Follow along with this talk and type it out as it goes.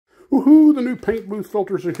Woohoo, the new paint booth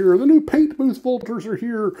filters are here. The new paint booth filters are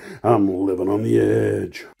here. I'm living on the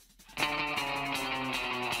edge.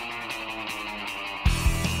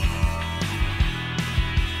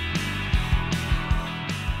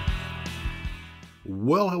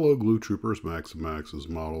 Well, hello Glue Troopers, Max and Max's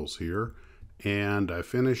Models here. And I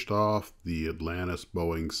finished off the Atlantis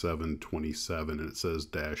Boeing 727, and it says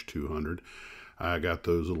 -200. I got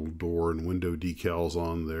those little door and window decals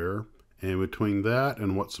on there. And between that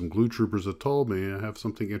and what some Glue Troopers have told me, I have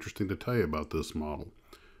something interesting to tell you about this model.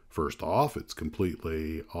 First off, it's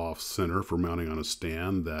completely off-center for mounting on a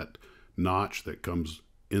stand. That notch that comes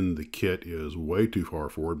in the kit is way too far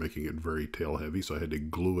forward, making it very tail-heavy, so I had to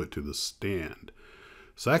glue it to the stand.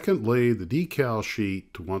 Secondly, the decal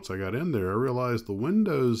sheet, once I got in there, I realized the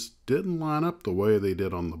windows didn't line up the way they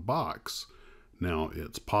did on the box. Now,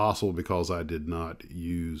 it's possible because I did not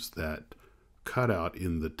use that cutout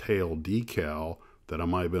in the tail decal that I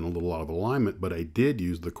might have been a little out of alignment, but I did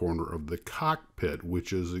use the corner of the cockpit,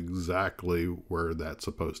 which is exactly where that's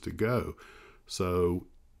supposed to go. So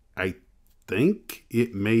I think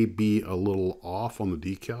it may be a little off on the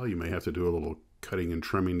decal. You may have to do a little cutting and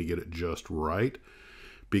trimming to get it just right,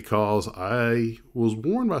 because I was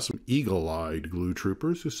warned by some eagle-eyed Glue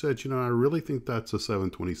Troopers who said, I really think that's a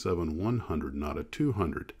 727-100, not a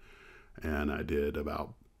 200. And I did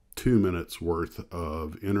about 2 minutes worth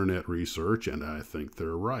of internet research, and I think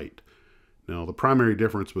they're right. Now, the primary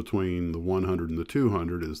difference between the 100 and the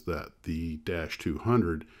 200 is that the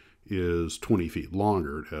 -200 is 20 feet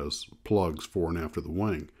longer. It has plugs fore and after the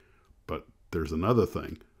wing. But there's another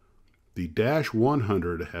thing. The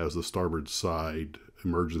 -100 has the starboard side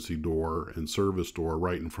emergency door and service door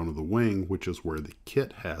right in front of the wing, which is where the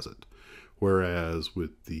kit has it. Whereas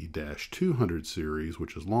with the -200 series,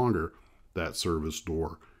 which is longer, that service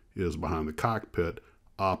door is behind the cockpit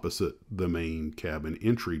opposite the main cabin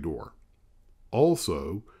entry door.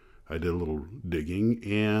 Also, I did a little digging,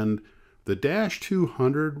 and the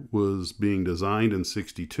 -200 was being designed in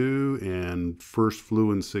 '62 and first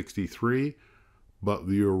flew in '63, but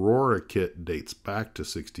the Aurora kit dates back to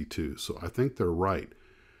 '62, so I think they're right.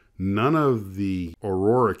 None of the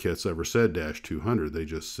Aurora kits ever said -200, they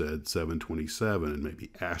just said 727 and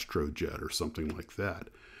maybe Astrojet or something like that.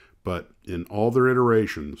 But in all their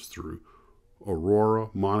iterations through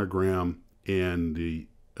Aurora, Monogram, and the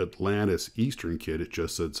Atlantis Eastern kit, it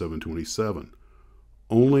just said 727.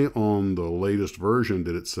 Only on the latest version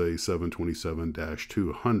did it say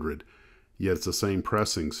 727-200, yet it's the same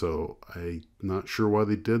pressing, so I'm not sure why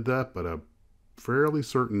they did that, but I'm fairly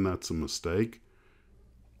certain that's a mistake.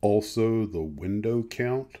 Also, the window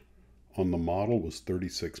count on the model was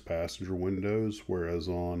 36 passenger windows, whereas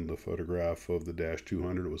on the photograph of the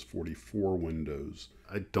 -200 it was 44 windows.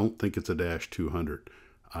 I don't think it's a -200.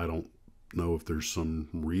 I don't know if there's some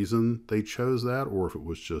reason they chose that or if it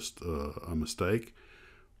was just a mistake,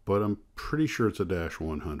 but I'm pretty sure it's a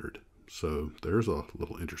 -100. So there's a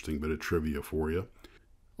little interesting bit of trivia for you.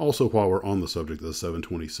 Also, while we're on the subject of the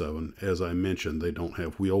 727, as I mentioned, they don't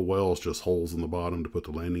have wheel wells, just holes in the bottom to put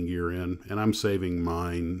the landing gear in. And I'm saving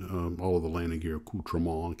mine, all of the landing gear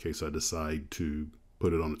accoutrement, in case I decide to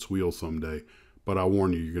put it on its wheels someday. But I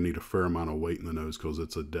warn you, you're going to need a fair amount of weight in the nose because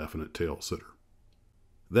it's a definite tail sitter.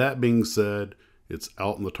 That being said, it's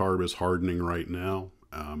out in the Tarbis hardening right now.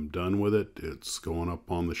 I'm done with it. It's going up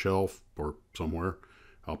on the shelf or somewhere.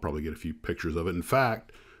 I'll probably get a few pictures of it. In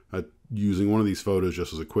fact, using one of these photos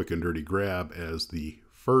just as a quick and dirty grab as the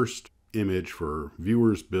first image for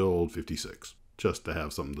Viewers Build 56, just to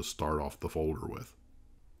have something to start off the folder with.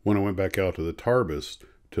 When I went back out to the Tarbis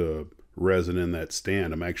to resin in that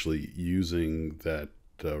stand, I'm actually using that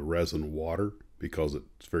resin water because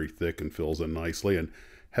it's very thick and fills in nicely. And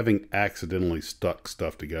having accidentally stuck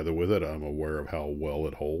stuff together with it, I'm aware of how well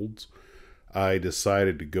it holds. I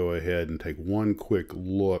decided to go ahead and take one quick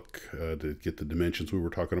look to get the dimensions we were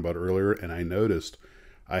talking about earlier, and I noticed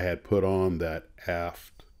I had put on that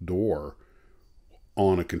aft door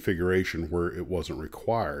on a configuration where it wasn't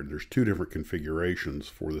required. There's two different configurations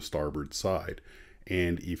for the starboard side,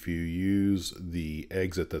 and if you use the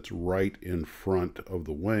exit that's right in front of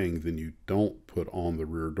the wing, then you don't put on the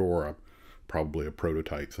rear door, probably a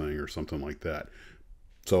prototype thing or something like that.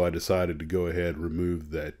 So I decided to go ahead and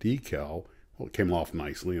remove that decal. Well, it came off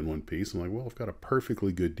nicely in one piece. I'm like, well, I've got a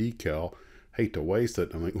perfectly good decal. Hate to waste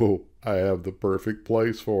it. I'm like, oh, I have the perfect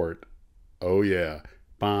place for it. Oh, yeah.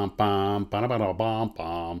 Bom, bom, bom, bom, bom,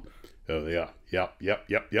 bom. Oh, yeah. Yep.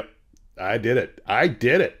 I did it.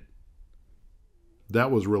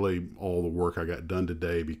 That was really all the work I got done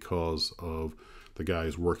today because of the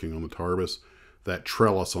guys working on the Tarbis. that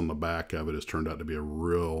trellis on the back of it has turned out to be a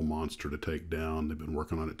real monster to take down. They've been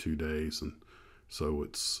working on it 2 days, and so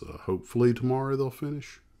it's hopefully tomorrow they'll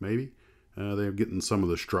finish, maybe. They're getting some of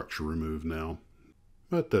the structure removed now,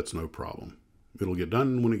 but that's no problem. It'll get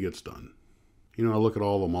done when it gets done. You know, I look at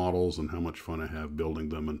all the models and how much fun I have building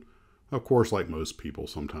them, and of course, like most people,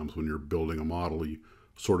 sometimes when you're building a model, you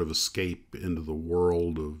sort of escape into the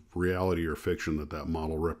world of reality or fiction that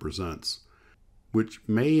model represents, which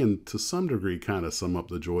may, and to some degree, kind of sum up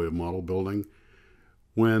the joy of model building,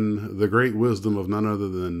 when the great wisdom of none other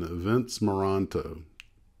than Vince Moranto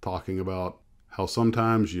talking about how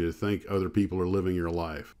sometimes you think other people are living your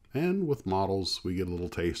life, and with models, we get a little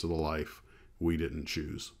taste of the life we didn't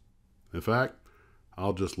choose. In fact,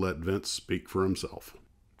 I'll just let Vince speak for himself.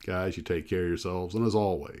 Guys, you take care of yourselves, and as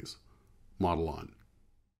always, model on.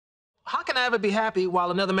 How can I ever be happy while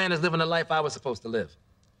another man is living the life I was supposed to live?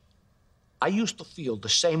 I used to feel the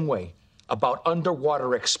same way about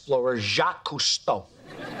underwater explorer Jacques Cousteau.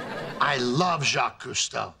 I love Jacques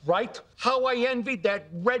Cousteau. Right? How I envied that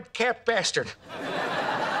red-capped bastard.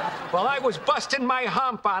 While I was busting my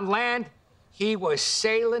hump on land, he was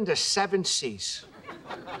sailing the 7 seas.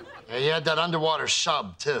 Yeah, he had that underwater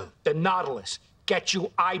sub, too. The Nautilus. Get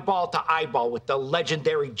you eyeball to eyeball with the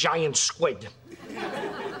legendary giant squid.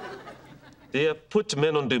 They have put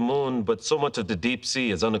men on the moon, but so much of the deep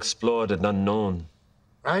sea is unexplored and unknown.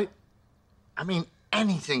 Right? I mean,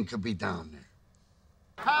 anything could be down there.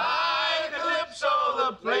 Hi, Calypso,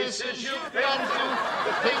 the places you've been to,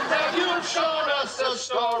 the things that you've shown us, the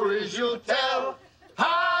stories you tell.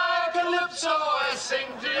 Hi, Calypso, I sing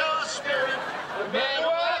to your spirit, the men who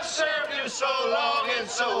have served you so long and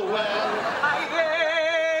so well.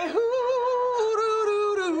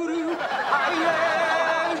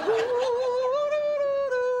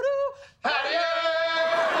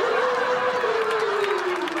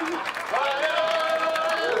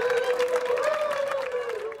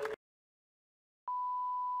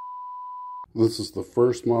 This is the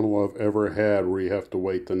first model I've ever had where you have to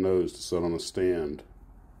weight the nose to sit on a stand.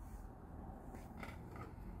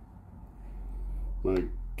 My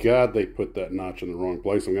God, they put that notch in the wrong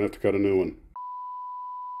place. I'm going to have to cut a new one.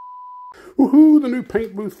 Woohoo! The new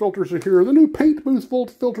paint booth filters are here. The new paint booth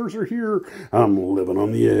filters are here. I'm living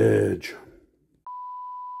on the edge.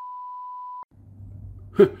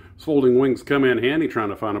 Folding wings come in handy trying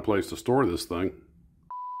to find a place to store this thing.